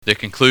the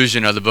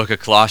conclusion of the book of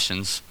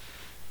Colossians.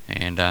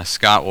 And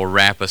Scott will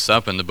wrap us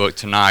up in the book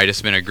tonight.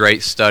 It's been a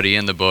great study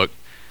in the book.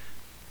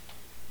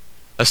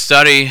 A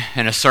study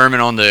and a sermon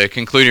on the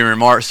concluding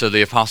remarks of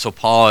the Apostle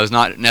Paul is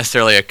not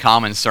necessarily a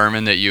common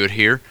sermon that you would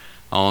hear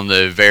on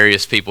the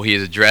various people he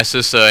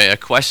addresses. So a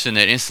question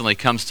that instantly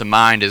comes to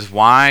mind is,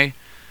 why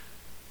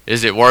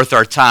is it worth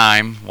our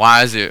time?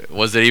 Was it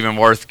even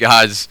worth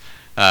God's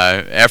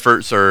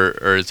efforts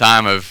or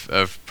time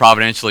of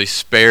providentially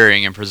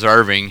sparing and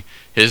preserving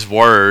His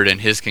word and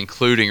His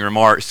concluding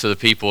remarks to the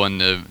people in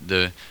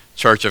the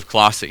church of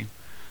Colossae?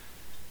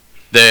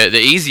 The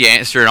easy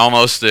answer and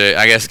almost the,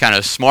 I guess, kind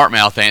of smart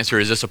mouth answer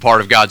is this a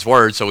part of God's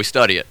word, so we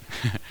study it.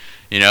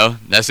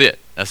 That's it.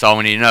 That's all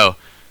we need to know.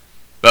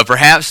 But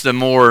perhaps the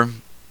more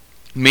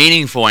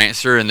meaningful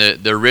answer and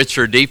the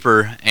richer,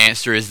 deeper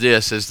answer is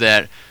this, is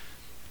that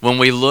when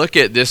we look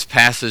at this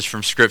passage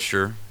from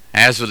Scripture,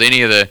 as with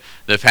any of the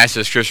passages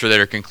of Scripture that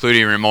are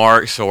concluding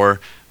remarks, or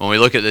when we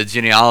look at the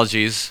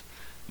genealogies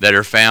that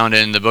are found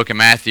in the book of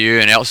Matthew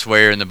and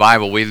elsewhere in the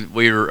Bible,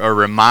 we are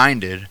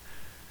reminded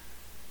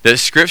that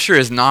Scripture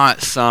is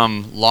not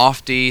some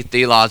lofty,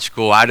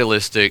 theological,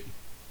 idealistic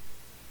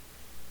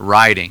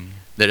writing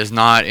that does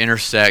not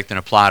intersect and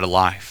apply to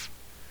life.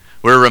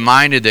 We're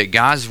reminded that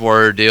God's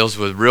Word deals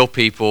with real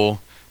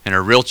people in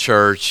a real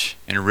church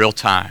in a real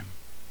time,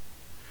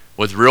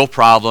 with real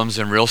problems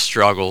and real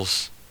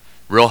struggles,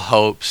 real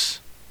hopes,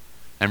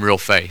 and real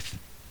faith.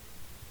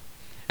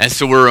 And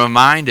so we're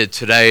reminded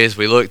today as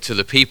we look to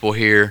the people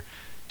here,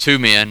 two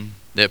men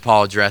that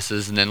Paul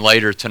addresses, and then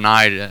later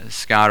tonight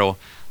Scott will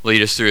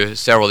lead us through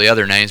several of the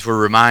other names.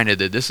 We're reminded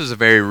that this is a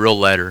very real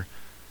letter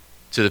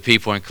to the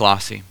people in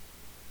Colossae.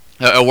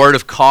 A word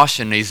of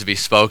caution needs to be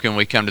spoken when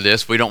we come to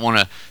this. We don't want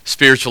to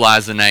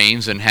spiritualize the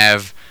names and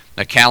have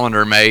a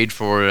calendar made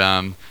for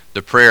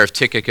the prayer of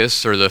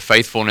Tychicus or the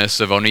faithfulness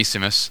of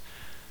Onesimus.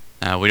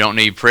 We don't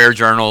need prayer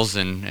journals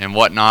and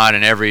whatnot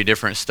and every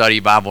different study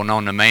Bible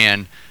known to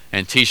man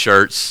and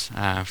T-shirts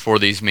for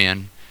these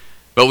men.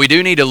 But we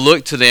do need to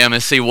look to them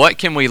and see what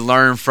can we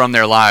learn from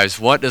their lives.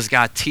 What does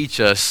God teach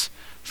us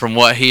from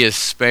what He has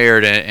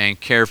spared and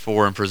cared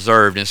for and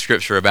preserved in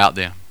Scripture about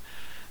them?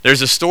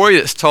 There's a story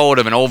that's told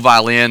of an old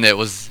violin that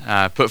was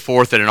put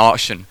forth at an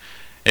auction.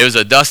 It was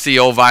a dusty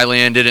old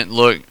violin, didn't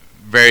look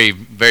very,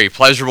 very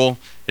pleasurable.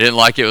 It didn't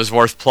like it was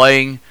worth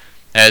playing.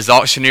 As the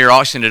auctioneer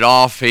auctioned it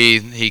off,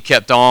 he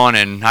kept on,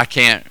 and I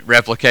can't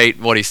replicate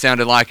what he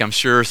sounded like, I'm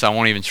sure, so I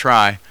won't even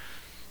try.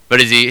 But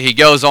as he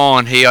goes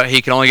on, he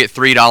can only get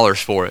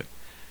 $3 for it.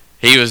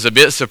 He was a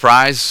bit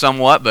surprised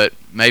somewhat, but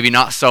maybe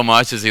not so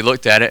much as he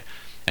looked at it.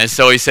 And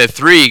so he said,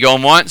 3,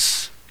 going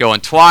once, going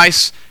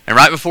twice. And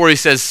right before he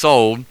says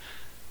sold,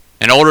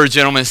 an older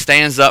gentleman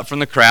stands up from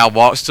the crowd,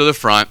 walks to the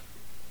front,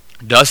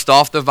 dusts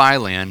off the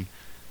violin,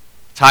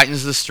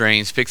 tightens the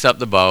strings, picks up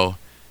the bow,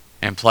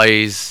 and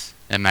plays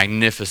a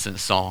magnificent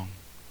song.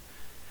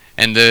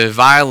 And the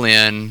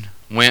violin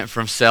went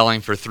from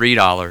selling for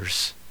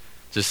 $3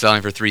 to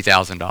selling for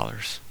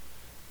 $3,000.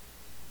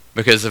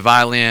 Because the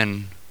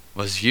violin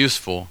was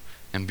useful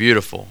and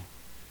beautiful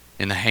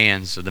in the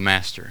hands of the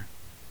master.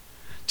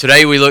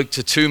 Today we look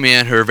to two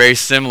men who are very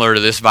similar to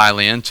this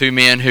violin, two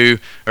men who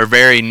are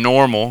very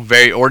normal,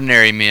 very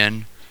ordinary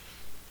men,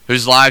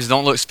 whose lives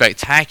don't look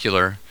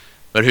spectacular,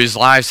 but whose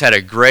lives had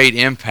a great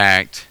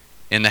impact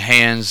in the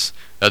hands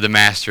of the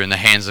master, in the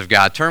hands of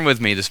God. Turn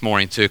with me this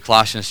morning to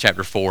Colossians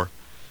chapter 4,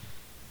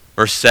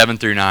 verse 7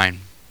 through 9.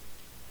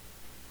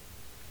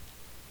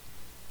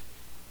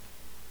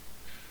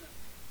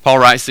 Paul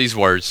writes these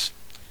words,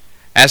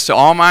 "As to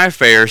all my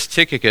affairs,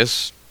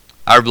 Tychicus,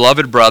 our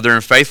beloved brother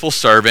and faithful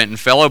servant and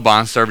fellow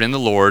bondservant in the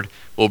Lord,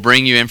 will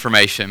bring you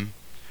information.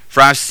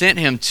 For I have sent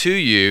him to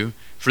you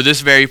for this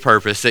very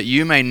purpose, that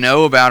you may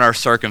know about our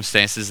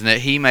circumstances and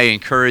that he may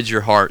encourage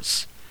your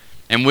hearts.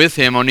 And with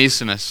him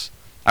Onesimus,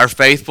 our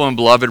faithful and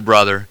beloved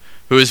brother,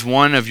 who is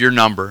one of your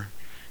number.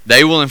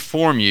 They will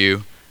inform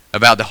you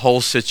about the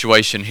whole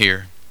situation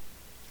here."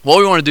 What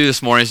we want to do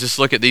this morning is just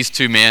look at these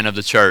two men of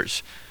the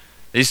church.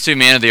 These two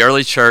men of the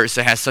early church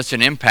that had such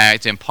an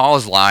impact in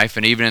Paul's life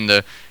and even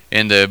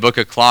in the book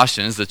of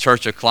Colossians, the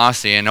church of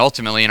Colossae, and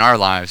ultimately in our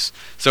lives.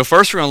 So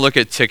first we're going to look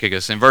at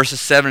Tychicus. In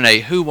verses 7 and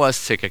 8, who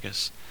was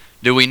Tychicus?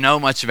 Do we know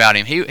much about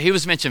him? He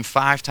was mentioned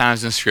 5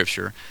 times in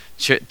Scripture,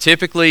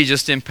 typically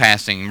just in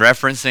passing,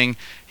 referencing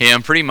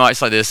him pretty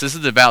much like this. This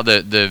is about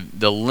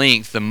the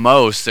length, the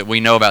most that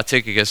we know about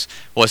Tychicus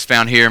was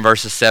found here in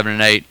verses 7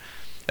 and 8.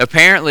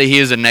 Apparently he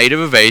is a native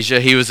of Asia.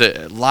 He was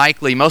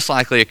most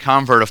likely a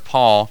convert of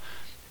Paul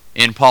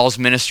in Paul's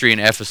ministry in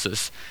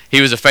Ephesus. He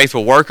was a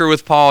faithful worker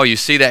with Paul. You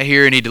see that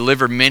here, and he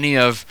delivered many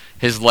of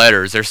his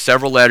letters. There's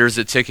several letters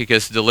that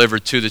Tychicus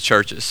delivered to the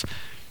churches.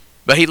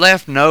 But he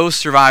left no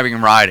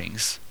surviving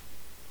writings.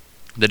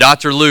 The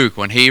Dr. Luke,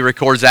 when he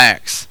records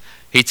Acts,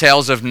 he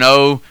tells of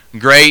no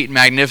great,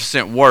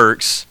 magnificent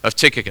works of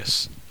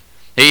Tychicus.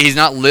 He's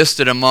not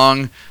listed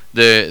among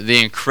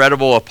the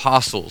incredible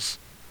apostles.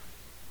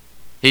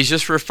 He's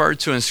just referred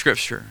to in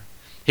Scripture.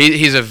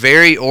 He's a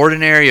very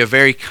ordinary, a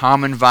very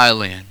common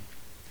violin.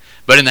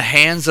 But in the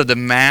hands of the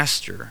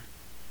master,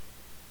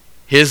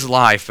 his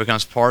life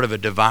becomes part of a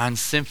divine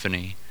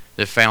symphony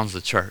that founds the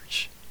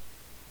church.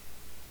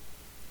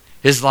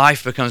 His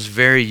life becomes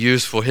very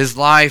useful. His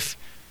life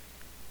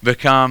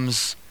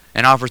becomes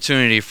an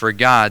opportunity for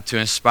God to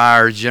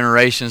inspire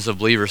generations of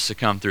believers to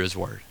come through his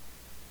word.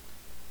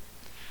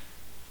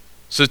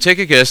 So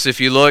Tychicus,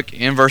 if you look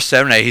in verse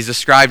 7 and 8, he's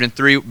described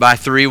by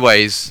three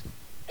ways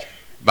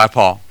by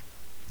Paul.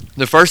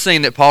 The first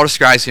thing that Paul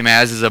describes him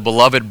as is a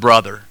beloved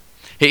brother.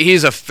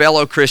 He's a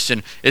fellow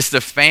Christian. It's the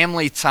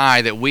family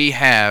tie that we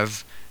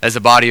have as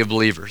a body of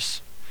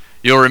believers.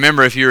 You'll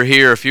remember if you were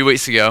here a few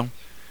weeks ago,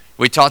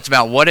 we talked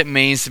about what it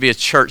means to be a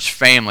church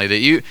family,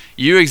 that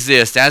you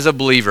exist as a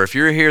believer. If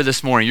you're here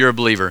this morning, you're a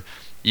believer.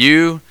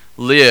 You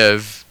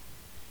live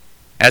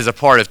as a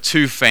part of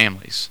two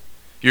families.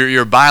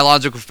 Your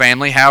biological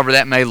family, however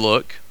that may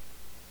look,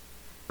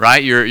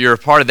 right? You're a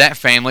part of that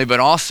family,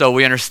 but also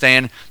we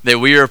understand that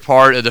we are a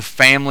part of the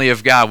family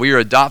of God. We are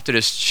adopted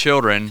as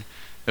children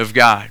of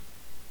God.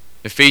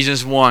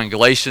 Ephesians 1,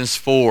 Galatians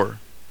 4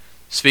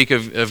 speak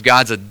of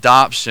God's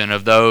adoption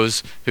of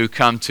those who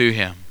come to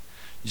him.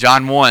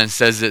 John 1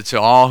 says that to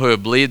all who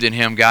have believed in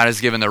him, God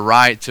has given the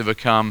right to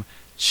become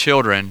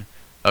children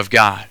of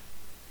God.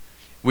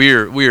 We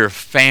are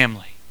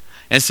family.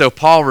 And so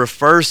Paul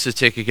refers to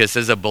Tychicus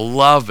as a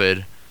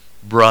beloved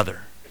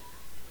brother.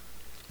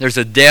 There's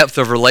a depth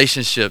of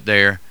relationship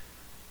there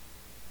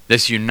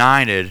that's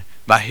united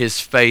by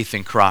his faith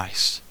in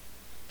Christ.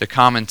 The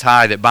common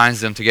tie that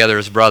binds them together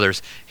as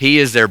brothers. He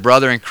is their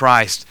brother in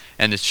Christ,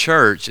 and the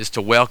church is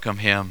to welcome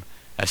him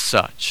as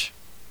such.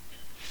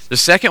 The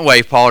second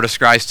way Paul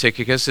describes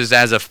Tychicus is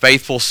as a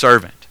faithful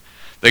servant.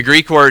 The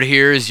Greek word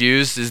here is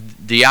used as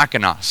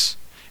diakonos.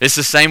 It's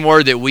the same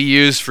word that we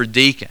use for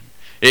deacon.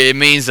 It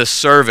means a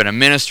servant, a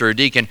minister, a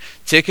deacon.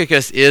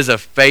 Tychicus is a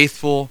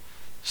faithful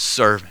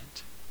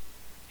servant.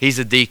 He's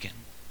a deacon.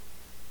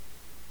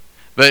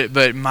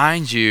 But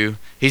mind you,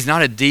 he's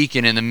not a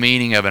deacon in the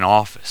meaning of an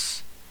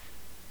office.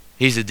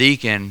 He's a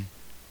deacon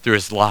through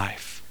his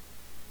life,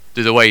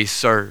 through the way he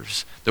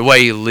serves, the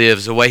way he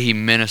lives, the way he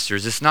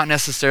ministers. It's not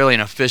necessarily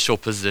an official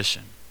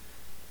position.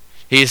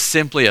 He is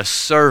simply a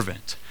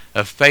servant,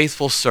 a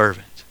faithful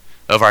servant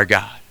of our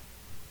God.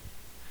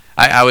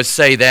 I would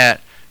say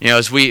that,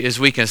 as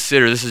we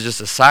consider, this is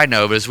just a side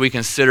note, but as we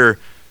consider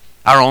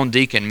our own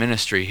deacon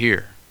ministry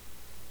here,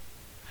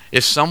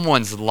 if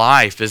someone's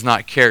life is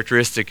not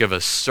characteristic of a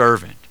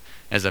servant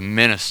as a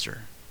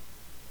minister,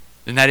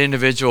 then that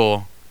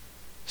individual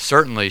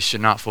certainly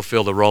should not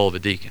fulfill the role of a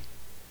deacon.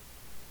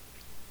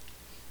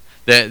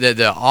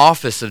 The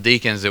office of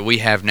deacons that we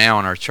have now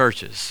in our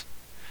churches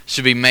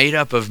should be made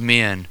up of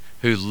men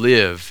who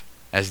live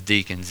as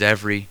deacons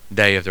every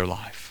day of their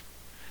life.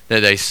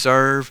 That they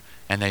serve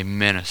and they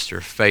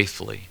minister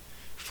faithfully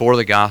for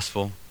the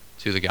gospel,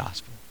 to the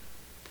gospel.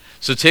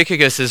 So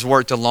Tychicus has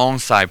worked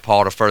alongside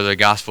Paul to further the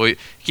gospel.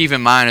 Keep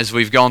in mind, as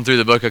we've gone through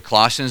the book of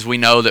Colossians, we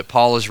know that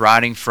Paul is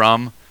writing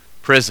from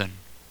prison.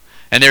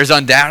 And there's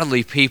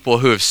undoubtedly people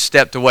who have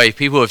stepped away,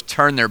 people who have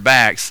turned their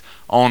backs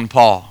on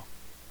Paul.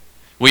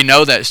 We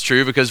know that's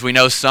true because we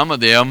know some of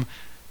them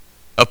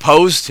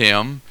opposed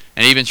him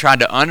and even tried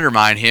to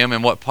undermine him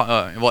in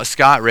what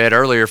Scott read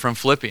earlier from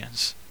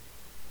Philippians.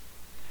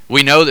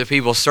 We know that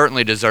people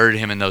certainly deserted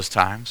him in those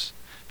times,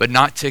 but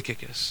not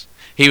Tychicus.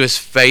 He was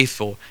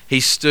faithful. He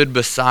stood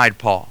beside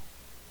Paul.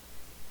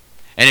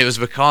 And it was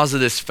because of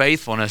this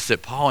faithfulness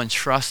that Paul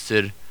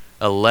entrusted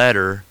a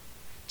letter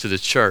to the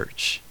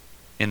church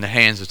in the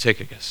hands of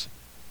Tychicus.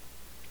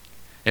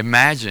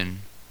 Imagine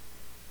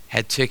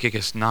had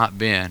Tychicus not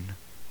been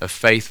a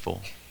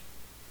faithful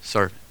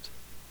servant.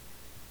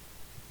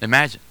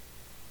 Imagine.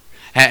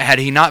 Had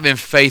he not been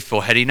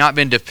faithful, had he not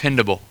been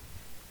dependable,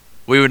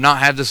 we would not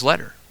have this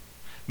letter.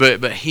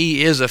 But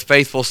he is a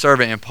faithful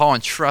servant, and Paul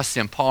entrusts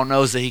him. Paul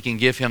knows that he can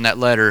give him that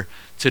letter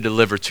to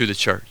deliver to the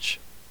church.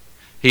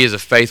 He is a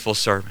faithful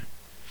servant.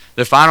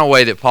 The final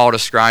way that Paul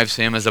describes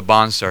him is a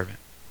bondservant.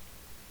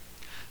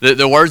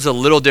 The word's a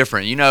little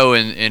different.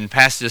 In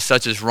passages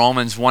such as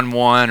Romans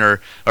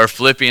 1:1 or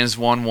Philippians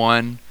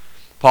 1:1,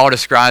 Paul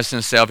describes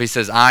himself. He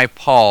says, I,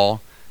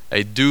 Paul,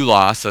 a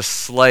doulos, a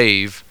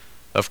slave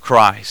of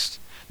Christ.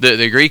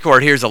 The Greek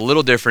word here is a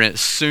little different.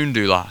 It's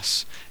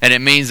sundulos, and it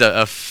means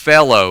a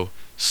fellow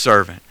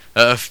servant,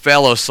 a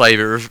fellow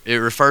slave. It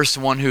refers to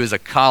one who is a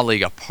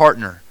colleague, a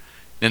partner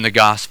in the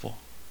gospel.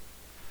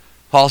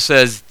 Paul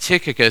says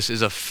Tychicus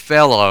is a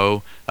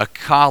fellow, a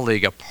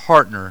colleague, a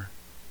partner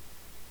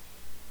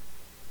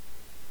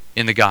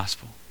in the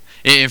gospel.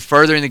 In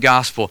furthering the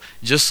gospel,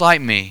 just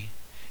like me,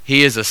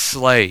 he is a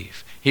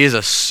slave. He is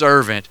a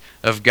servant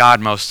of God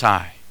Most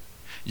High.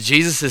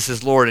 Jesus is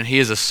his Lord and he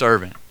is a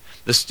servant.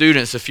 The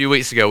students a few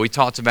weeks ago, we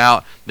talked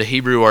about the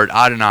Hebrew word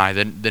Adonai,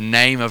 the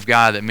name of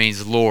God that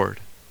means Lord.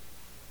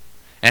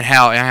 And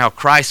how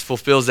Christ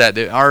fulfills that.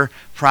 Our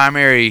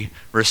primary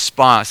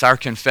response, our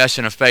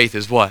confession of faith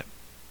is what?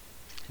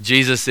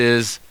 Jesus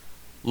is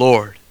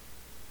Lord.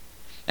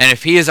 And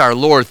if he is our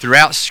Lord,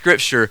 throughout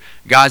Scripture,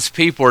 God's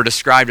people are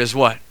described as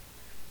what?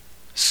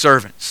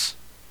 Servants.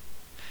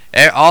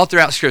 All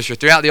throughout Scripture,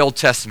 throughout the Old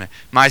Testament,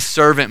 my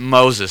servant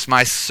Moses,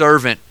 my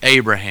servant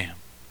Abraham.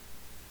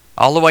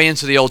 All the way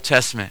into the Old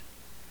Testament,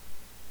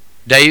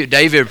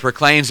 David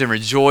proclaims and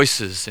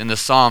rejoices in the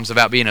Psalms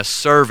about being a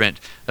servant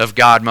of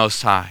God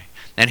Most High.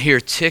 And here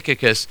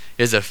Tychicus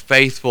is a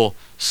faithful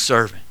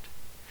servant.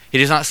 He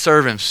does not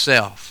serve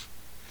himself,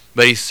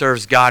 but he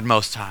serves God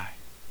Most High.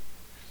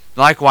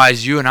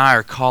 Likewise, you and I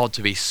are called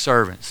to be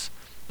servants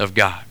of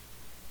God.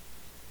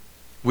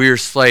 We are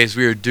slaves,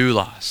 we are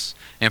doulos.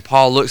 And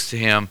Paul looks to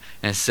him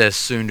and says,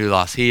 soon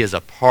doulos. He is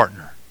a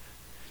partner.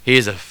 He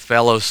is a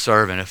fellow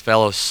servant, a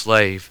fellow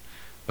slave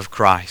of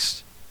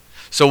Christ.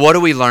 So what do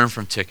we learn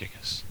from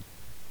Tychicus?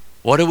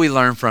 What do we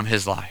learn from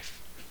his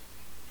life?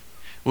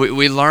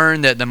 We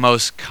learn that the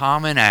most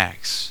common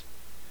acts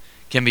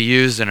can be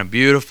used in a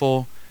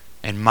beautiful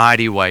and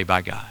mighty way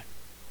by God.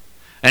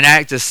 An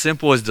act as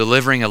simple as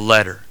delivering a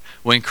letter.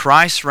 When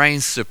Christ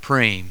reigns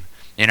supreme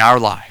in our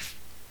life,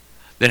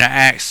 then an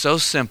act so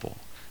simple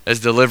as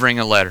delivering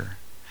a letter,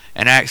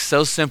 an act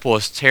so simple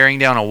as tearing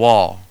down a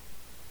wall,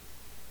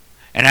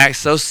 an act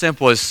so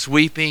simple as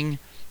sweeping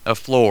a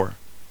floor,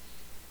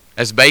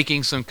 as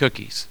baking some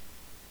cookies,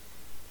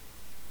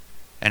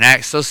 an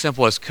act so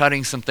simple as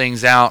cutting some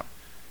things out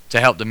to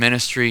help the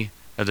ministry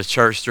of the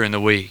church during the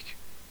week,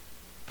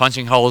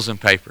 punching holes in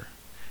paper.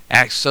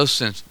 Acts so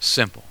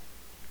simple,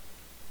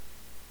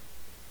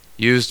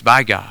 used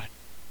by God,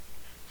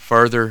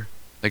 further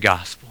the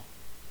gospel.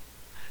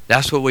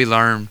 That's what we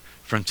learn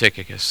from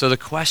Tychicus. So the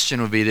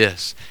question would be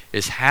this,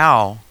 is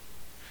how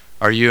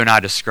are you and I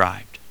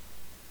described?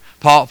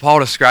 Paul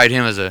described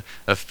him as a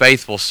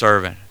faithful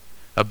servant,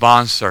 a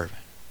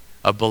bondservant,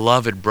 a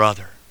beloved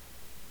brother.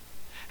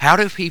 How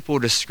do people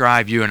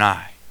describe you and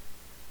I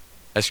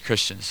as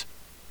Christians?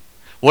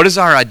 What is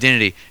our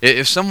identity?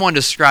 If someone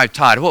described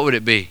Todd, what would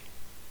it be?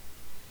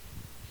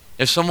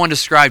 If someone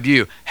described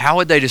you, how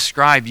would they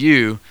describe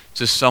you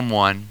to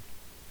someone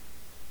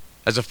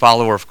as a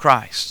follower of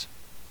Christ?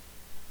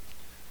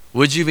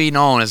 Would you be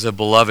known as a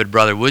beloved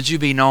brother? Would you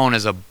be known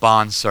as a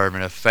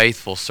bondservant, a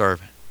faithful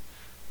servant,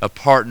 a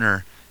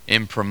partner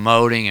in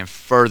promoting and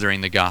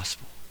furthering the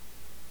gospel?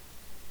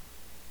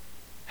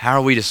 How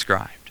are we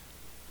described?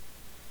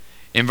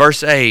 In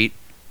verse 8,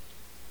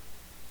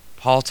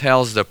 Paul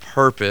tells the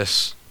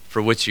purpose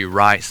for which he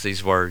writes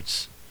these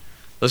words.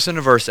 Listen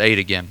to verse 8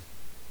 again.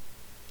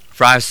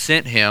 For I have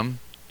sent him,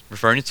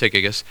 referring to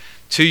Tychicus,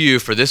 to you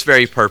for this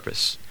very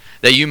purpose,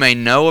 that you may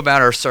know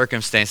about our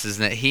circumstances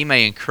and that he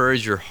may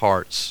encourage your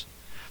hearts.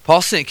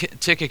 Paul sent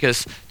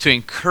Tychicus to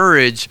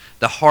encourage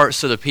the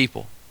hearts of the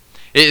people.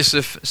 It's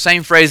the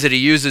same phrase that he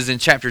uses in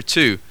chapter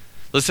 2.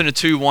 Listen to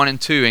 2:1 and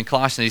 2 in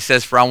Colossians. He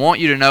says, for I want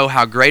you to know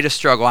how great a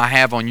struggle I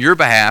have on your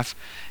behalf,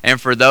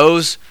 and for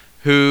those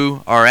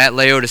who are at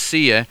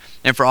Laodicea,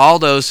 and for all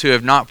those who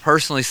have not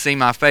personally seen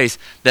my face,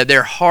 that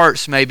their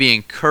hearts may be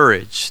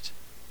encouraged.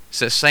 It's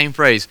that same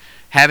phrase,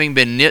 having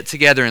been knit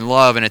together in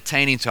love and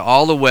attaining to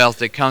all the wealth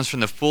that comes from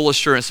the full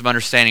assurance of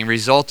understanding,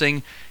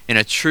 resulting in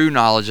a true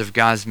knowledge of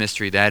God's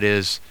mystery, that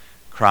is,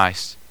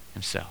 Christ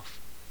himself.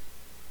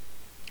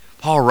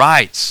 Paul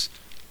writes,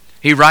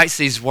 he writes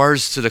these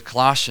words to the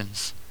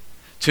Colossians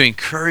to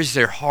encourage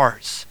their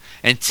hearts.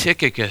 And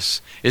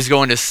Tychicus is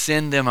going to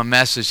send them a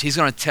message. He's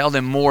going to tell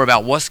them more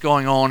about what's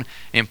going on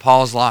in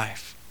Paul's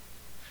life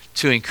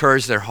to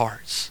encourage their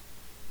hearts.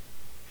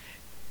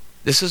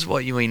 This is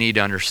what we need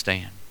to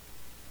understand.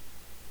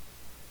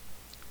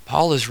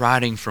 Paul is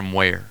writing from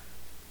where?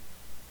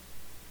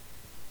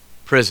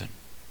 Prison.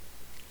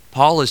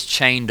 Paul is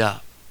chained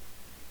up.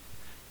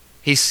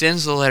 He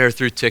sends the letter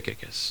through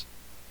Tychicus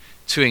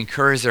to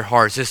encourage their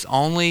hearts. It's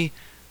only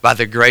by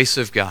the grace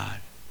of God.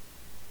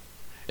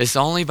 It's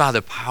only by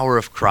the power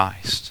of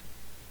Christ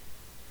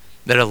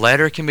that a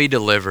letter can be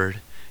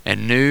delivered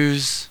and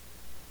news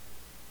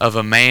of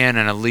a man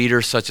and a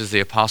leader such as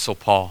the Apostle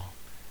Paul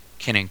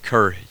can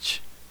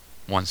encourage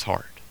one's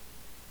heart.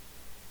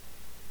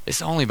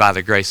 It's only by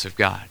the grace of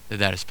God that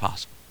that is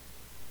possible.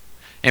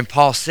 And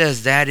Paul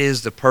says that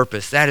is the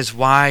purpose. That is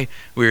why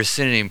we are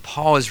sending him.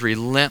 Paul is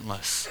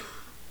relentless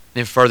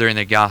in furthering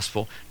the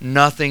gospel.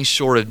 Nothing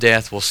short of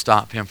death will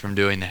stop him from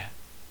doing that.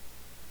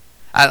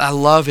 I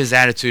love his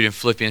attitude in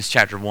Philippians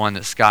chapter 1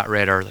 that Scott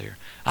read earlier.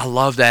 I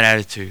love that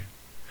attitude.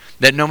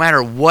 That no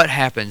matter what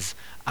happens,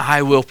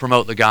 I will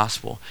promote the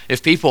gospel.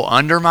 If people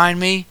undermine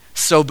me,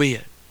 so be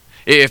it.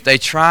 If they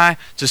try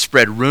to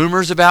spread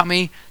rumors about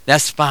me,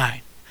 that's fine.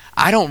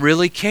 I don't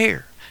really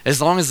care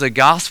as long as the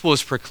gospel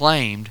is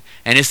proclaimed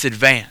and it's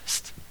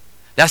advanced.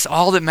 That's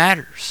all that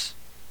matters.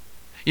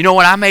 You know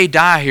what? I may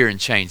die here in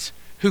chains.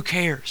 Who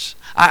cares?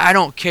 I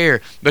don't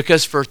care,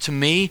 because to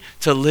me,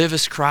 to live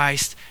is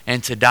Christ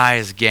and to die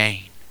is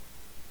gain.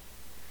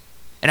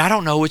 And I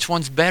don't know which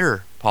one's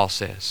better, Paul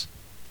says.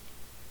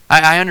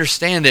 I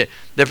understand that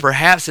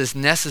perhaps it's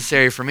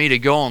necessary for me to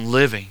go on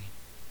living.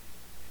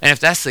 And if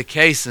that's the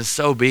case, then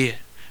so be it,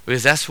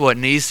 because that's what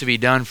needs to be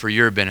done for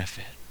your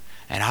benefit.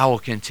 And I will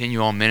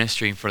continue on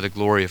ministering for the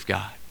glory of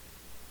God.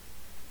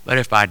 But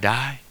if I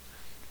die,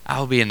 I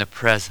will be in the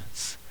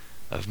presence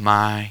of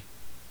my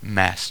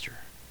Master,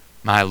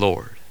 my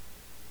Lord,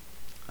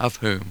 of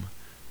whom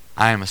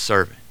I am a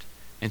servant.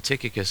 And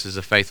Tychicus is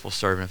a faithful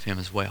servant of him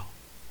as well.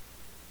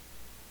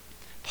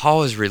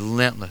 Paul is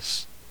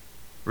relentless.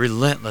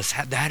 Relentless.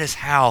 That is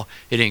how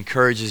it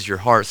encourages your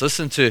hearts.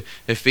 Listen to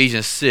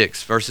Ephesians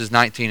 6, verses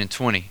 19 and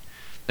 20.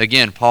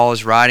 Again, Paul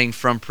is writing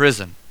from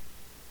prison.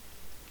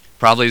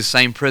 Probably the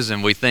same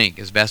prison we think,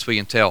 as best we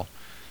can tell.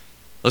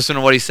 Listen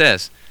to what he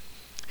says.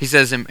 He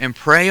says, and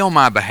pray on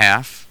my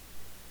behalf.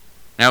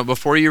 Now,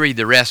 before you read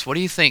the rest, what do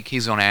you think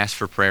he's going to ask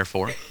for prayer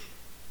for?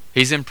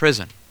 He's in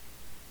prison.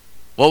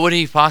 What would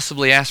he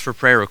possibly ask for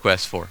prayer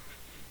requests for?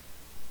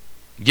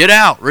 Get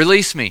out,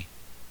 release me.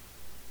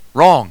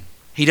 Wrong.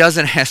 He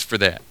doesn't ask for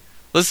that.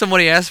 Listen to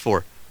what he asks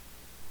for.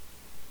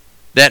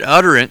 That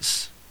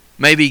utterance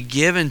may be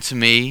given to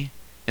me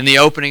in the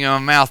opening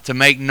of my mouth to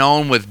make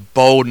known with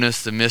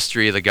boldness the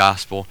mystery of the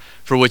gospel,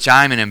 for which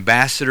I am an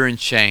ambassador in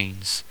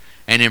chains,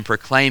 and in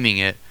proclaiming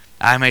it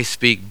I may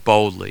speak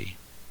boldly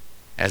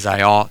as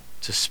I ought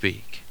to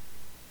speak.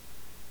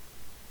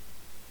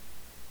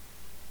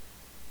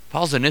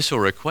 Paul's initial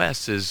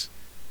request is,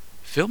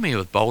 fill me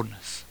with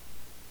boldness.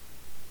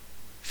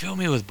 Fill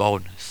me with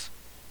boldness.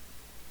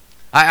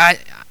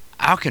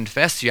 I'll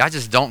confess to you, I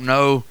just don't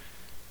know.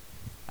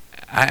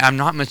 I'm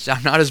not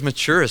as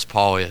mature as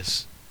Paul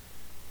is.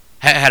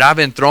 Had I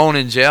been thrown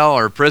in jail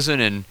or prison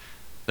in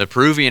the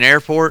Peruvian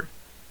airport,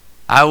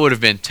 I would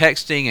have been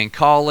texting and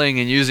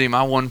calling and using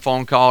my one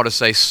phone call to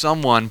say,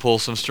 someone pull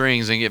some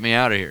strings and get me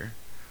out of here.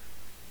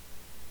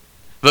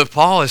 But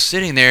Paul is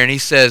sitting there and he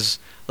says,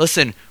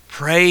 listen,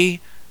 pray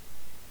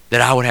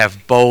that I would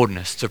have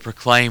boldness to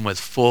proclaim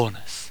with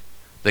fullness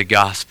the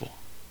gospel.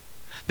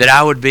 That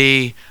I would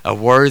be a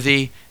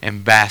worthy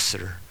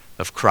ambassador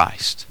of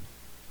Christ.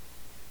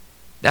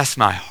 That's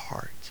my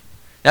heart.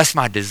 That's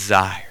my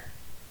desire.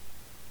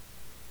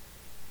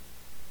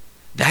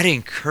 That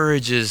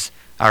encourages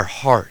our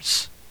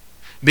hearts.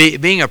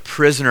 Being a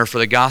prisoner for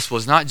the gospel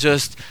is not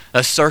just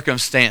a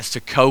circumstance to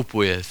cope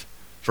with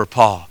for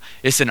Paul.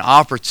 It's an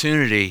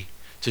opportunity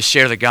to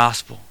share the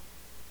gospel.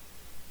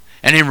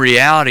 And in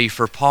reality,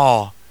 for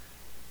Paul,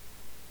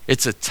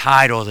 it's a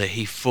title that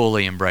he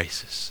fully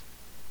embraces.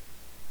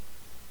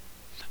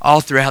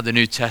 All throughout the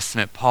New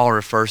Testament, Paul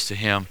refers to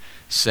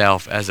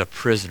himself as a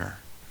prisoner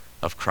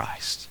of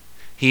Christ.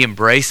 He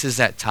embraces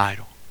that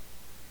title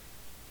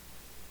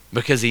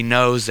because he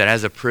knows that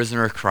as a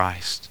prisoner of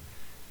Christ,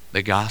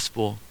 the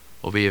gospel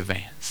will be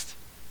advanced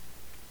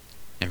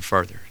and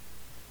furthered.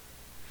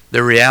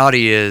 The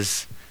reality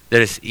is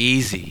that it's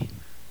easy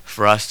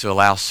for us to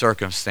allow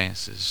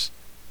circumstances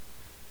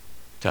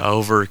to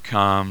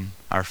overcome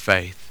our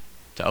faith,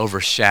 to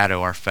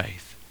overshadow our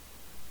faith.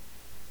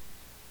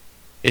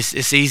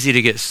 It's easy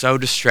to get so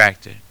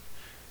distracted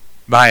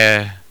by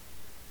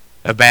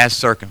a bad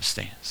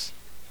circumstance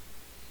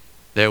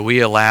that we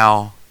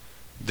allow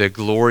the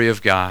glory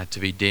of God to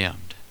be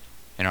dimmed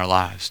in our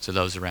lives to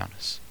those around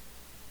us.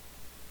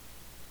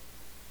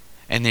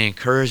 And the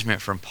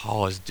encouragement from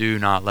Paul is, do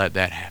not let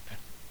that happen.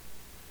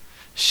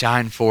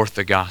 Shine forth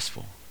the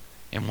gospel.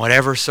 In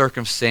whatever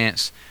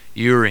circumstance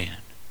you're in,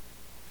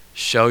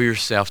 show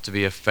yourself to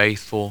be a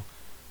faithful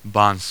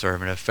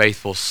bondservant, a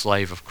faithful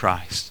slave of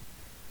Christ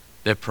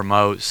that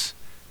promotes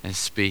and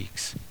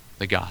speaks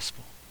the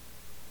gospel.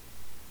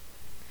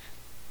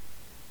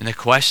 And the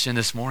question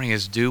this morning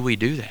is, do we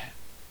do that?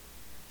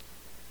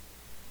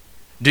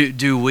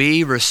 Do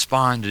we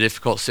respond to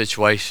difficult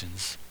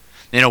situations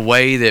in a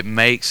way that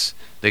makes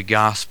the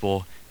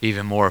gospel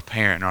even more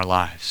apparent in our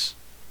lives?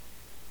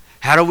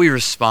 How do we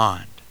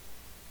respond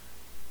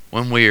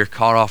when we are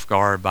caught off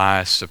guard by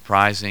a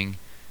surprising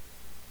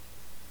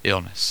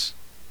illness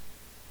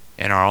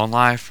in our own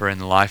life or in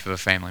the life of a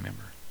family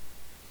member?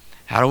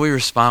 How do we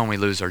respond when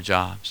we lose our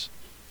jobs?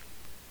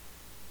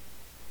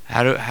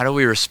 How do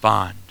we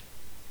respond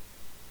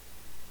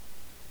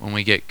when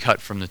we get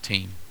cut from the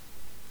team?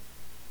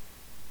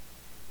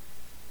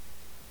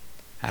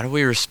 How do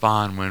we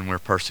respond when we're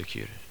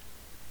persecuted?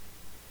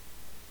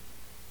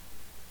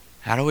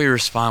 How do we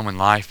respond when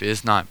life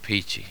is not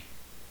peachy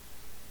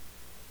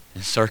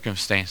and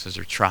circumstances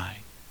are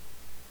trying?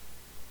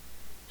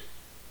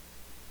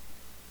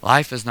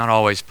 Life is not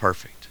always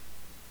perfect.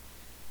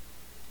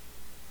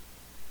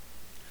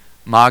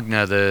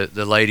 Magna,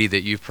 the lady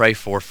that you pray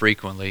for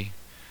frequently,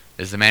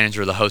 is the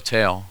manager of the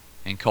hotel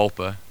in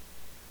Colpa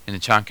in the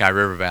Chancay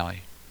River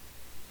Valley.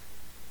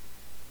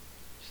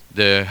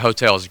 The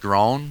hotel has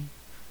grown.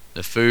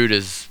 The food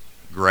is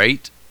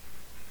great.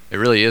 It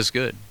really is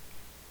good.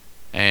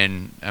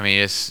 And I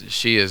mean,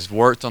 she has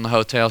worked on the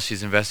hotel.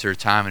 She's invested her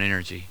time and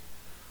energy,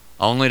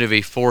 only to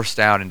be forced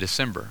out in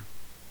December.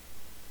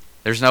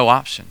 There's no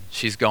option.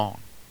 She's gone.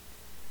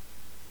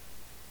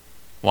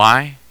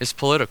 Why? It's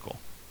political.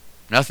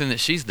 Nothing that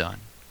she's done.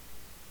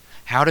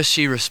 How does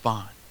she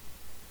respond?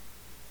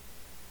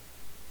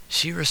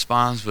 She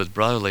responds with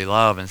brotherly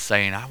love and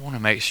saying, I want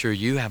to make sure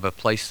you have a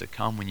place to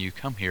come when you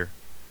come here.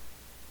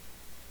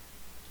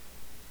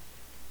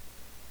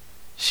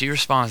 She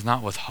responds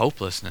not with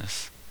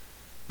hopelessness,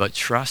 but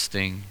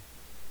trusting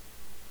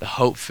the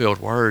hope-filled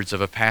words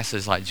of a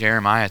passage like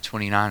Jeremiah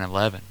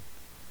 29:11.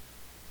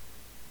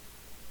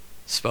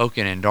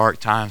 spoken in dark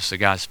times to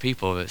God's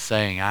people, but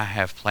saying, I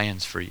have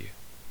plans for you.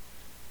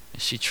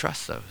 And she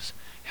trusts those.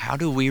 How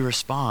do we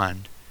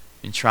respond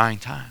in trying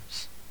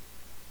times?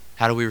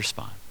 How do we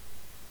respond?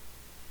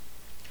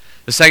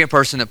 The second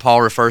person that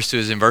Paul refers to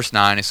is in verse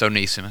 9. It's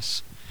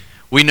Onesimus.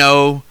 We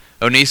know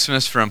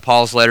Onesimus from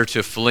Paul's letter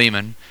to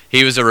Philemon.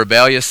 He was a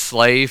rebellious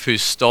slave who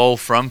stole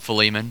from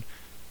Philemon.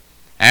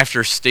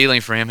 After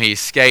stealing from him, he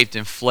escaped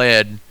and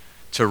fled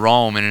to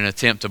Rome in an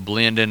attempt to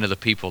blend into the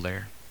people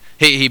there.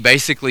 He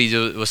basically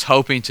was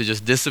hoping to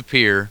just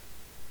disappear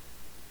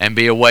and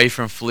be away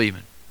from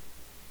Philemon.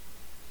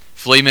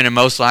 Philemon had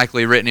most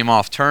likely written him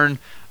off. Turn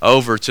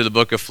over to the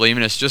book of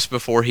Philemon. It's just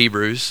before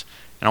Hebrews.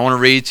 And I want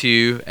to read to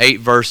you 8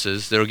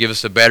 verses that will give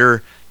us a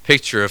better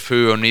picture of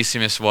who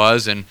Onesimus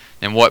was and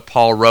what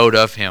Paul wrote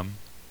of him.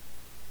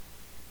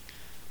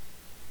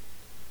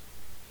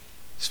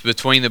 It's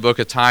between the book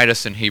of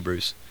Titus and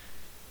Hebrews.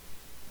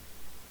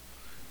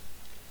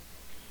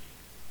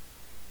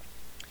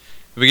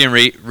 We begin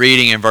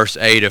reading in verse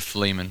 8 of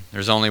Philemon.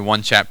 There's only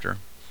one chapter.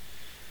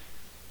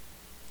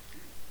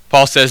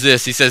 Paul says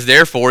this. He says,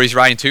 therefore, he's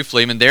writing to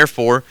Philemon,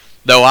 therefore,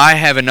 though I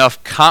have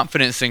enough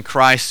confidence in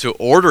Christ to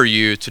order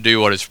you to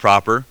do what is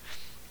proper,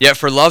 yet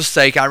for love's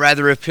sake I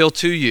rather appeal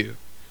to you,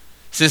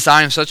 since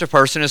I am such a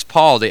person as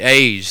Paul, the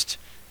aged,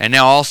 and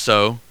now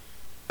also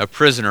a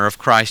prisoner of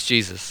Christ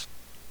Jesus.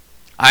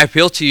 I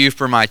appeal to you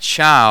for my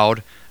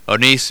child,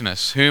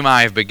 Onesimus, whom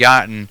I have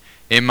begotten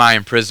in my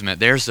imprisonment.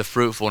 There's the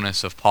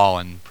fruitfulness of Paul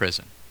in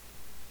prison.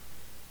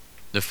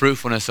 The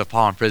fruitfulness of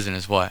Paul in prison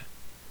is what?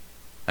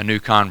 A new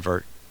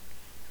convert.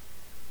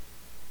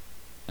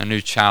 A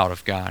new child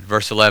of God.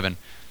 Verse 11,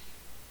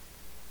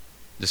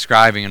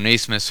 describing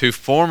Onesimus, who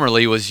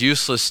formerly was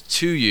useless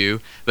to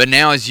you, but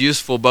now is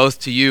useful both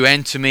to you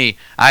and to me.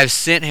 I have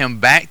sent him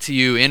back to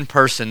you in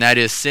person, that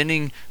is,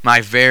 sending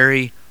my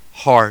very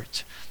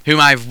heart,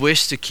 whom I have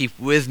wished to keep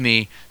with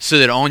me, so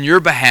that on your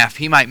behalf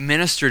he might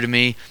minister to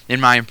me in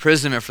my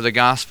imprisonment for the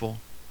gospel.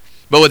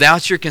 But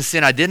without your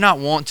consent I did not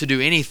want to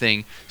do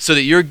anything, so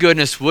that your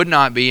goodness would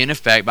not be in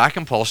effect by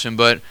compulsion,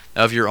 but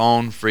of your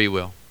own free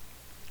will.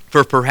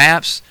 For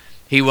perhaps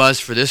he was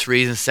for this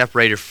reason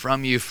separated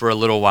from you for a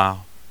little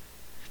while,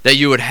 that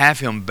you would have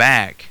him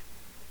back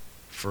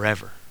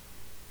forever.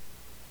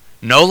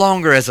 No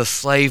longer as a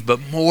slave, but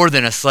more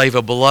than a slave,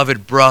 a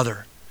beloved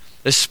brother,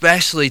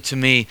 especially to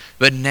me,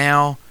 but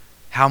now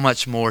how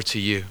much more to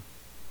you,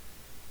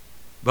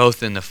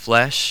 both in the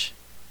flesh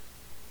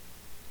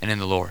and in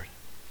the Lord.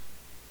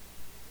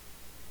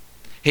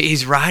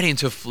 He's writing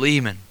to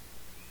Philemon,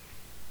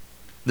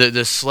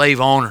 the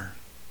slave owner,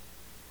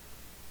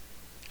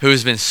 who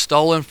has been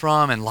stolen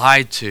from and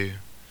lied to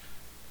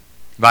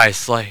by a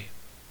slave.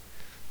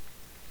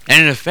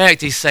 And in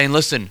effect, he's saying,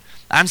 listen,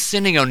 I'm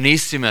sending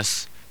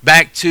Onesimus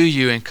back to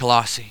you in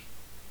Colossae.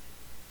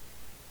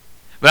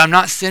 But I'm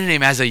not sending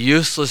him as a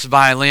useless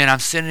violin. I'm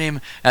sending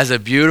him as a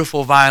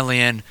beautiful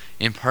violin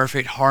in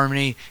perfect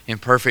harmony, in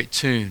perfect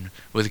tune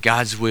with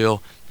God's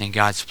will and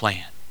God's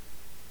plan.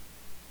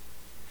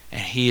 And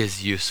he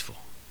is useful.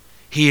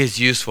 He is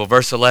useful.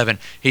 Verse 11,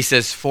 he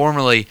says,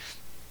 formerly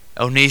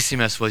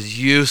Onesimus was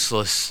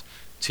useless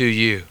to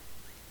you,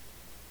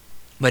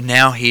 but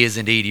now he is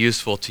indeed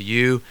useful to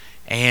you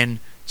and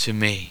to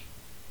me.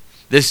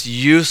 This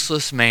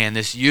useless man,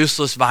 this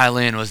useless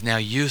violin was now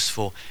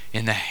useful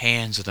in the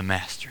hands of the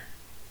master.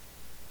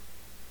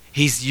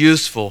 He's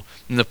useful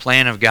in the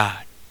plan of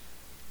God.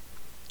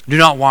 Do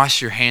not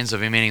wash your hands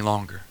of him any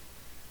longer.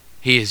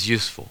 He is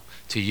useful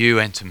to you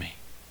and to me.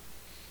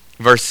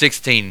 Verse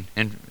 16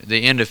 and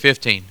the end of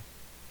 15,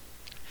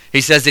 he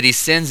says that he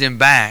sends him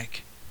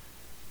back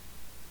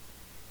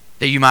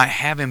that you might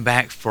have him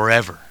back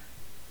forever.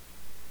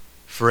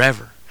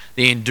 Forever.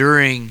 The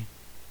enduring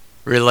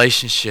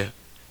relationship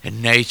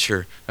and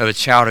nature of a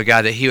child of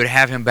God, that he would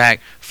have him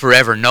back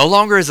forever. No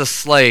longer as a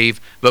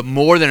slave, but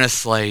more than a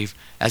slave,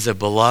 as a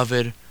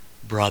beloved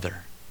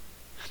brother.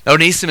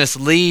 Onesimus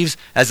leaves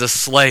as a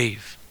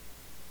slave.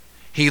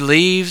 He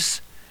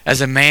leaves as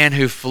a man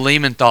who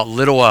Philemon thought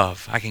little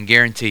of, I can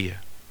guarantee you.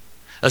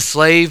 A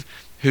slave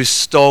who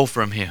stole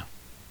from him.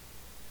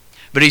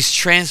 But he's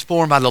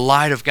transformed by the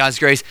light of God's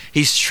grace.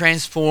 He's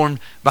transformed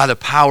by the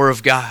power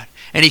of God.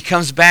 And he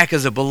comes back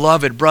as a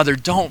beloved brother.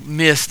 Don't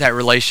miss that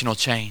relational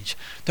change.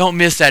 Don't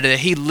miss that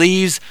he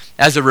leaves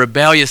as a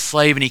rebellious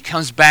slave and he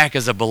comes back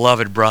as a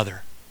beloved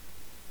brother.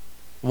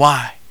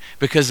 Why?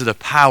 Because of the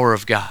power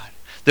of God.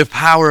 The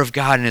power of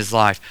God in his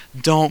life.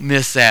 Don't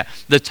miss that.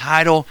 The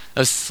title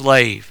of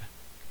slave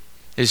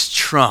is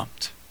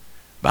trumped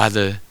by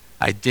the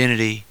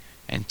identity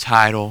and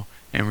title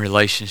and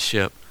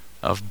relationship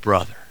of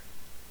brother.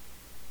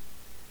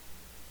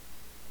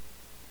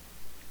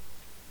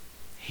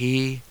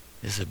 He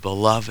is a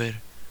beloved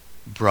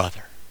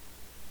brother.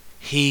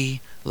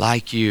 He,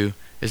 like you,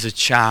 is a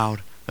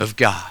child of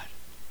God.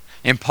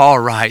 And Paul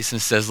writes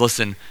and says,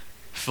 listen,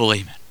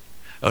 Philemon,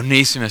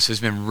 Onesimus has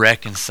been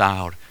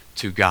reconciled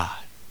to God.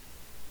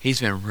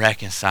 He's been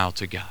reconciled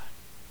to God.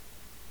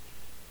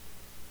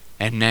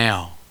 And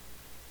now,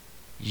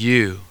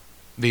 you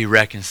be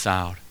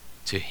reconciled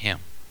to him.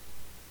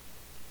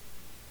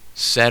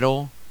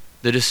 settle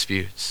the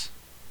disputes,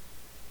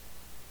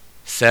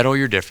 settle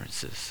your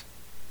differences,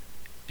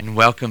 and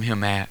welcome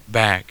him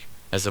back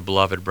as a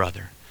beloved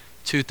brother.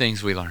 Two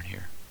things we learn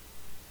here.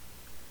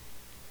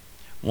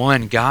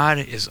 One, God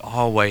is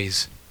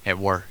always at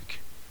work.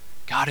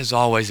 God is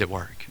always at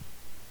work.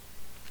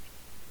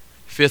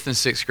 5th and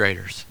 6th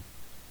graders,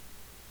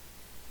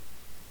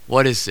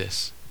 what is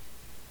this?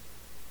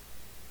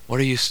 What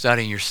are you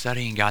studying? You're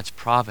studying God's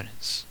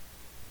providence.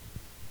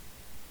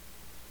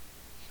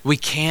 We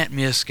can't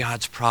miss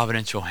God's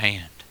providential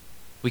hand.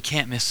 We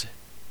can't miss it.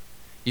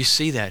 You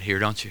see that here,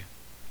 don't you?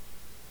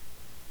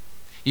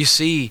 You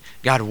see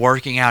God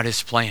working out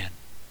his plan,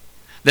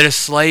 that a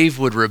slave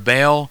would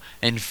rebel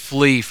and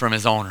flee from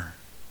his owner.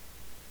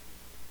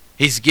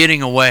 He's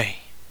getting away.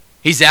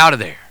 He's out of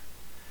there.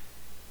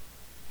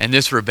 And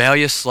this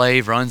rebellious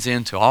slave runs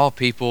into of all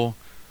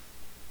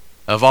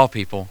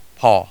people,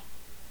 Paul.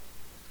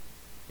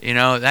 You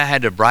know, that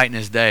had to brighten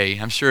his day.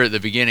 I'm sure at the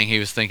beginning he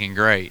was thinking,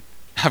 great,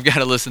 I've got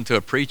to listen to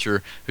a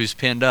preacher who's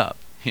pinned up,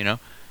 you know.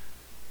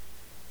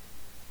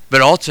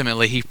 But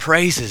ultimately he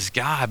praises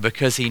God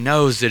because he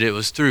knows that it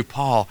was through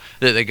Paul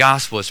that the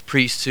gospel was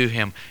preached to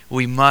him.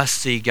 We must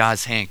see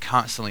God's hand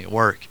constantly at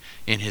work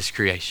in his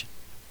creation.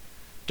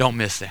 Don't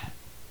miss that.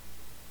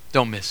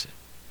 Don't miss it.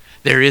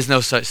 There is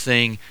no such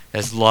thing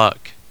as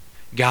luck.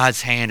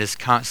 God's hand is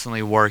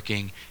constantly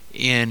working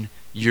in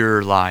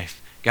your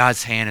life.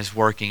 God's hand is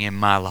working in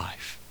my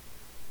life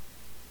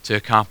to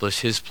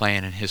accomplish his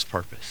plan and his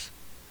purpose.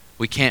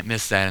 We can't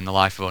miss that in the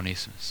life of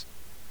Onesimus.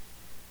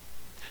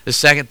 The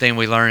second thing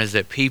we learn is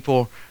that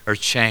people are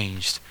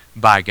changed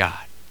by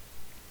God.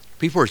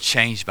 People are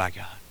changed by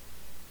God.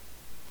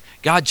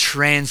 God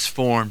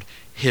transformed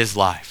his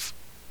life.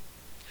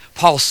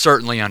 Paul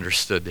certainly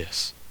understood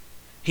this.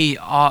 He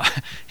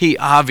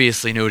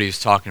obviously knew what he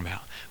was talking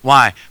about.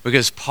 Why?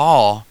 Because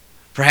Paul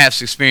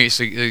perhaps experienced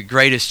the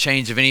greatest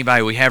change of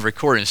anybody we have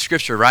recorded in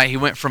Scripture, right? He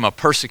went from a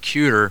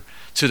persecutor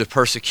to the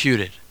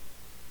persecuted.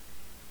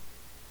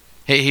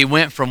 He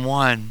went from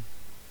one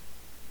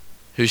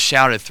who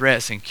shouted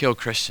threats and killed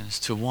Christians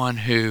to one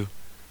who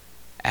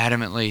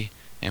adamantly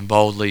and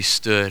boldly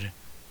stood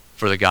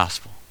for the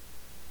gospel.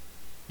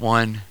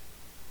 One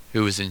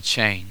who was in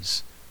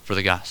chains for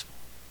the gospel.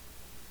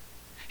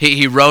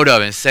 He wrote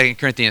of it in 2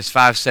 Corinthians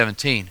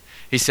 5:17.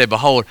 He said,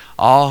 behold,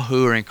 all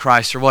who are in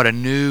Christ are what? A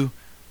new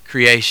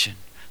creation.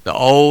 The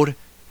old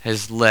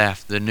has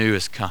left, the new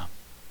has come.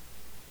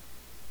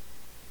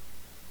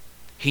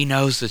 He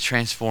knows the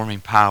transforming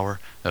power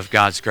of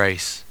God's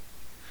grace.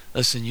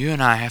 Listen, you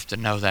and I have to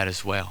know that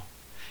as well.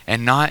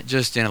 And not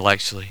just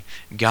intellectually.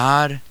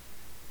 God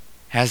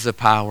has the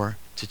power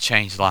to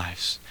change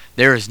lives.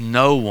 There is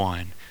no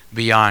one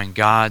beyond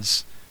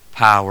God's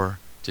power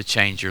to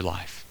change your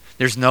life.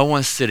 There's no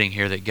one sitting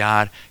here that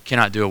God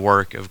cannot do a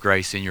work of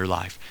grace in your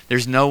life.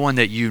 There's no one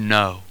that you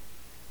know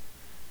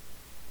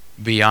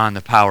beyond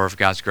the power of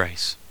God's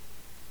grace.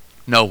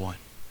 No one.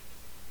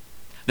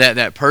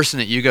 That person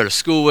that you go to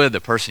school with, the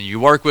person you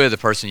work with, the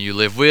person you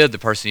live with, the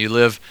person you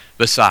live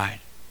beside.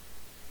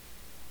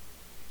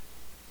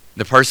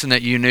 The person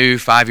that you knew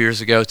 5 years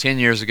ago, 10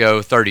 years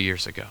ago, 30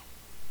 years ago.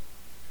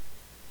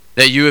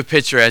 That you would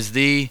picture as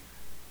the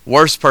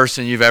worst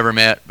person you've ever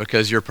met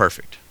because you're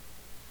perfect.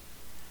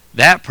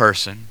 That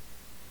person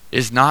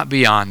is not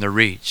beyond the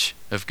reach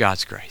of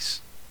God's grace.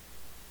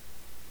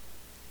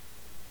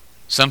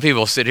 Some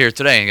people sit here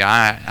today and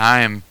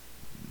go,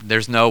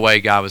 there's no way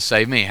God would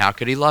save me. How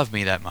could he love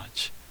me that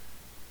much?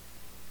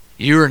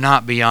 You are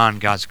not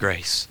beyond God's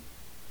grace.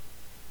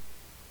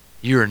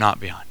 You are not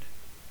beyond it.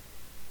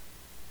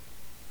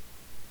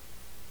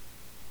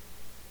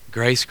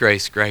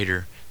 Grace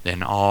greater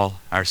than all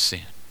our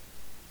sin.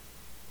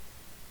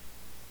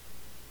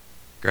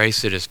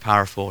 Grace that is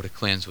powerful to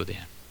cleanse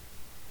within.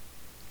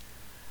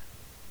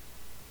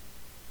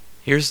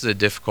 Here's the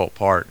difficult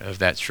part of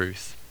that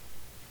truth.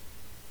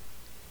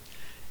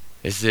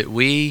 Is that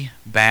we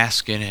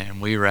bask in it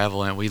and we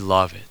revel in it, we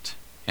love it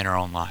in our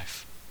own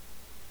life.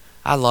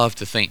 I love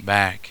to think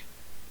back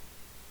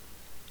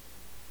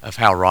of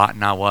how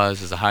rotten I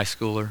was as a high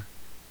schooler,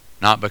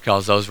 not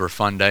because those were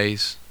fun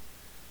days,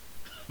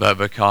 but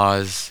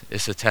because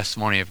it's a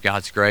testimony of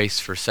God's grace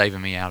for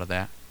saving me out of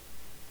that.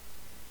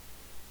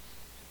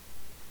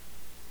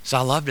 So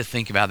I love to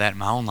think about that in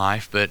my own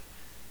life, but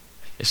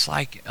it's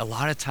like a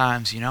lot of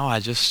times, I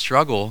just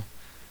struggle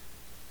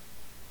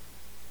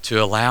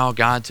to allow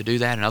God to do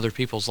that in other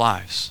people's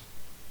lives.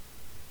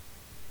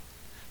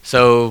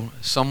 So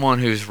someone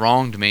who's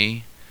wronged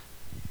me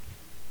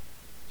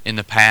in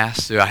the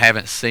past, who I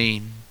haven't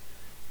seen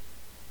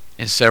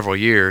in several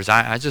years,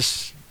 I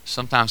just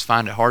sometimes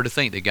find it hard to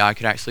think that God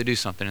could actually do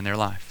something in their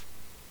life.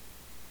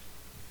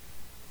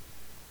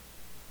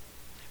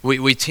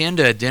 We tend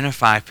to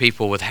identify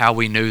people with how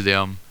we knew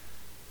them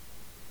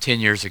 10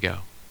 years ago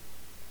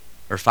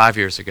or 5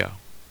 years ago.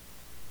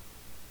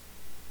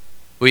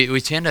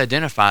 We tend to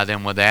identify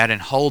them with that and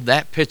hold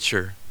that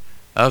picture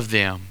of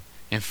them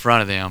in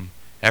front of them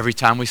every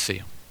time we see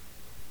them.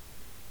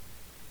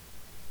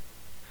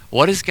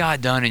 What has God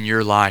done in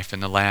your life in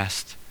the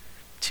last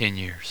 10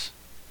 years?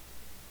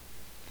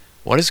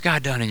 What has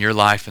God done in your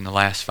life in the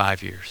last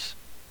 5 years?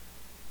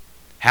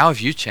 How have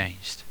you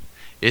changed?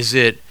 Is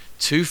it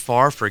too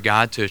far for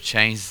God to have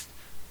changed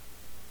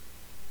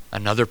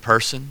another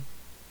person?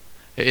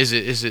 Is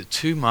it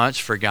too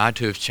much for God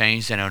to have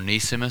changed an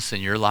Onesimus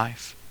in your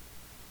life?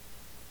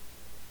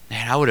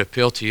 Man, I would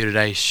appeal to you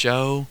today,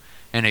 show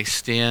and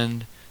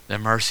extend the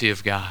mercy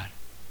of God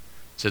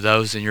to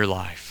those in your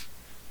life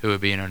who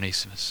would be an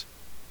Onesimus.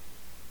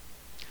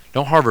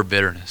 Don't harbor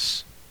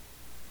bitterness.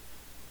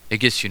 It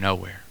gets you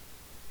nowhere.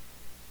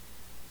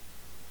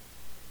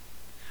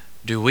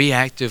 Do we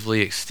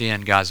actively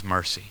extend God's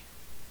mercy?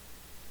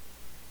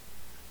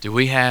 Do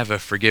we have a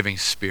forgiving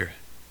spirit?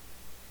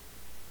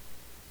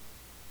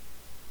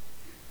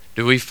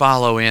 Do we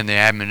follow in the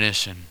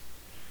admonition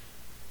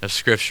of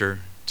Scripture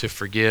to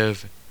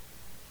forgive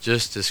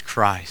just as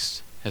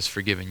Christ has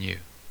forgiven you?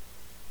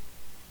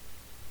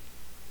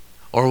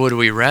 Or would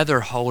we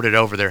rather hold it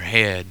over their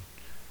head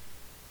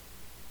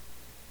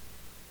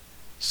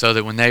so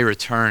that when they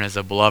return as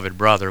a beloved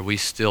brother, we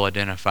still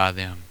identify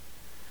them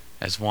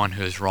as one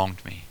who has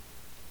wronged me,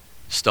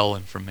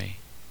 stolen from me,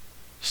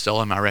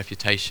 stolen my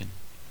reputation,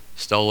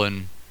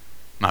 stolen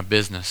my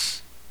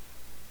business,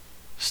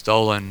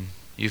 stolen,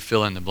 you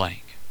fill in the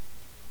blank.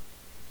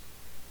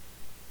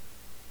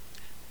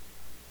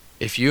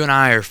 If you and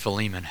I are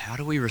Philemon, how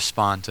do we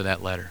respond to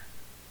that letter?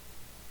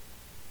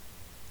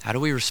 How do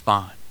we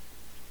respond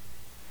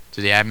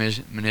to the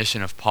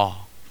admonition of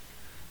Paul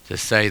to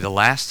say the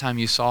last time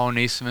you saw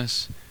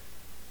Onesimus,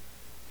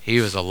 he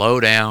was a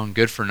low-down,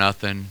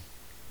 good-for-nothing,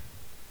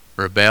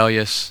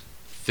 rebellious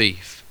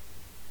thief.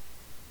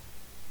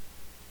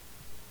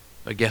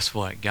 But guess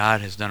what?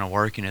 God has done a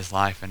work in his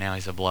life and now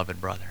he's a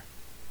beloved brother.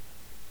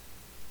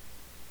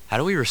 How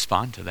do we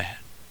respond to that?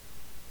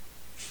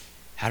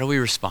 How do we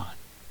respond?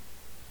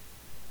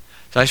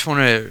 So I just want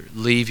to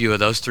leave you with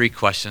those three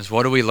questions.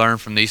 What do we learn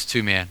from these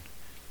two men?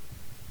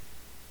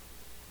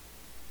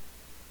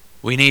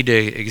 We need to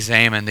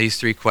examine these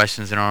three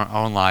questions in our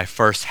own life.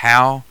 First,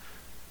 how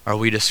are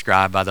we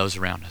described by those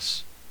around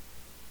us?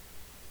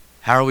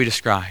 How are we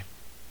described?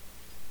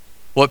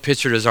 What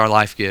picture does our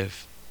life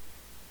give?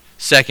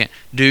 Second,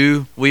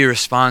 do we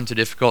respond to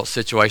difficult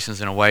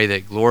situations in a way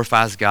that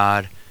glorifies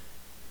God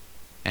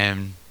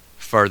and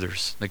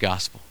furthers the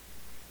gospel?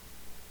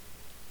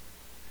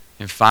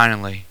 And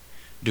finally,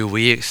 do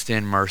we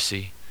extend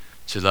mercy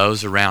to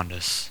those around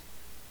us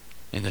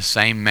in the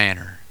same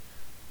manner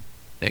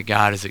that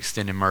God has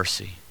extended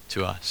mercy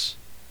to us?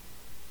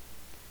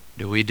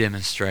 Do we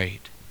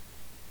demonstrate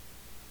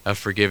a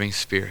forgiving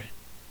spirit?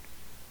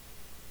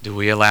 Do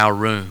we allow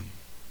room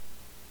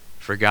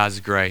for God's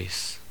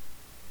grace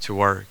to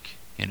work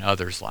in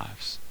others'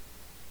 lives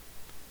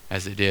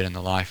as it did in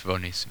the life of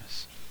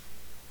Onesimus?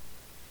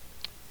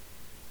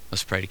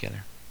 Let's pray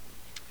together.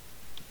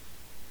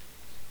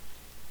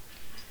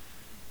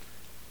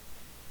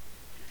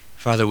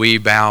 Father, we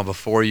bow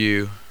before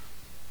you.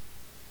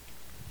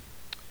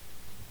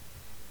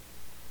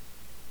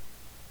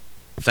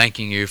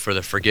 Thanking you for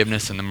the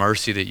forgiveness and the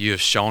mercy that you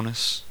have shown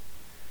us.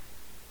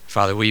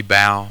 Father, we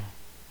bow,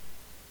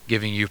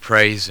 giving you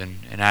praise and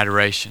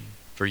adoration,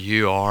 for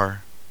you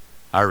are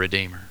our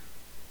Redeemer.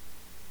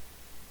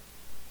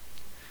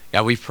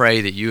 God, we pray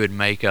that you would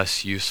make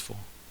us useful.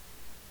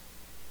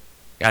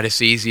 God,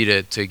 it's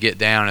easy to get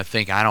down and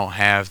think, I don't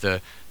have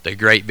the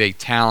great big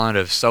talent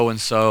of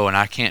so-and-so, and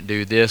I can't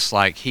do this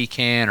like he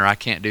can, or I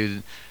can't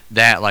do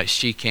that like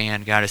she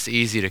can. God, it's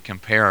easy to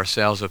compare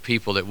ourselves with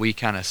people that we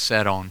kind of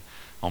set on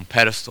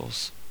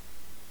pedestals.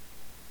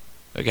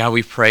 But God,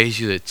 we praise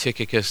you that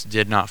Tychicus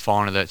did not fall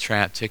into that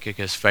trap.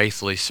 Tychicus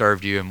faithfully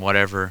served you in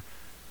whatever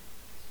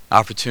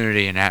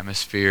opportunity and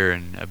atmosphere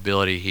and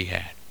ability he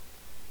had.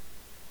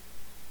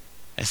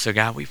 And so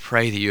God, we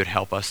pray that you would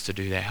help us to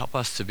do that. Help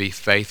us to be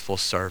faithful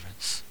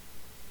servants.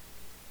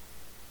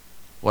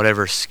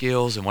 Whatever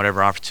skills and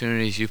whatever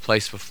opportunities you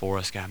place before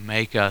us, God,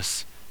 make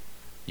us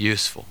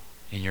useful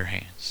in your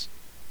hands.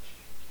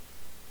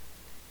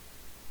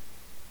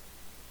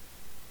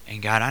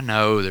 And God, I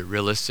know that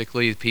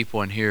realistically, the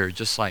people in here,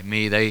 just like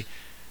me, they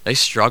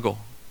struggle.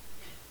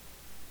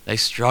 They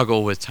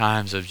struggle with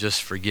times of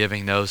just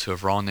forgiving those who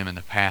have wronged them in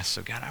the past.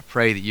 So God, I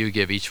pray that you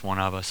give each one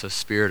of us a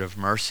spirit of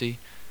mercy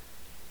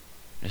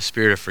and a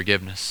spirit of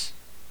forgiveness.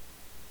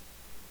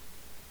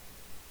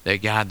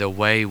 That God, the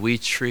way we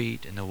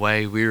treat and the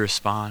way we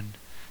respond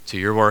to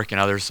your work in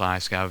others'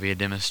 lives, God, will be a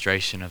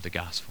demonstration of the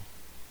gospel.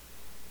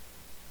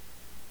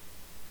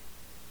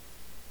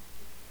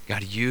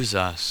 God, use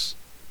us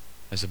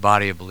as a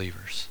body of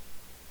believers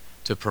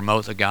to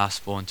promote the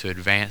gospel and to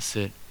advance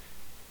it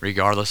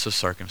regardless of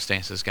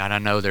circumstances. God, I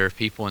know there are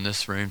people in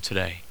this room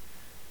today,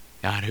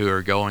 God, who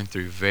are going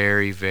through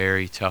very,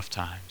 very tough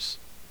times.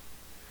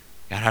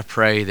 God, I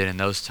pray that in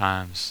those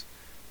times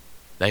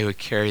they would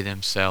carry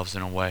themselves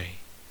in a way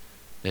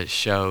that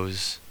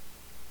shows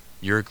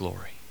your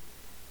glory,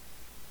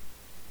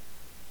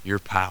 your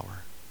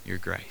power, your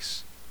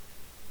grace.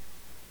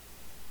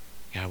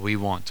 God, we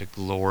want to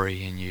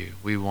glory in you.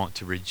 We want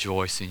to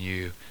rejoice in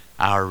you,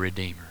 our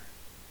Redeemer.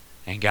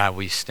 And God,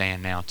 we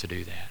stand now to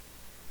do that.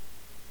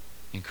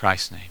 In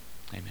Christ's name,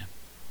 amen.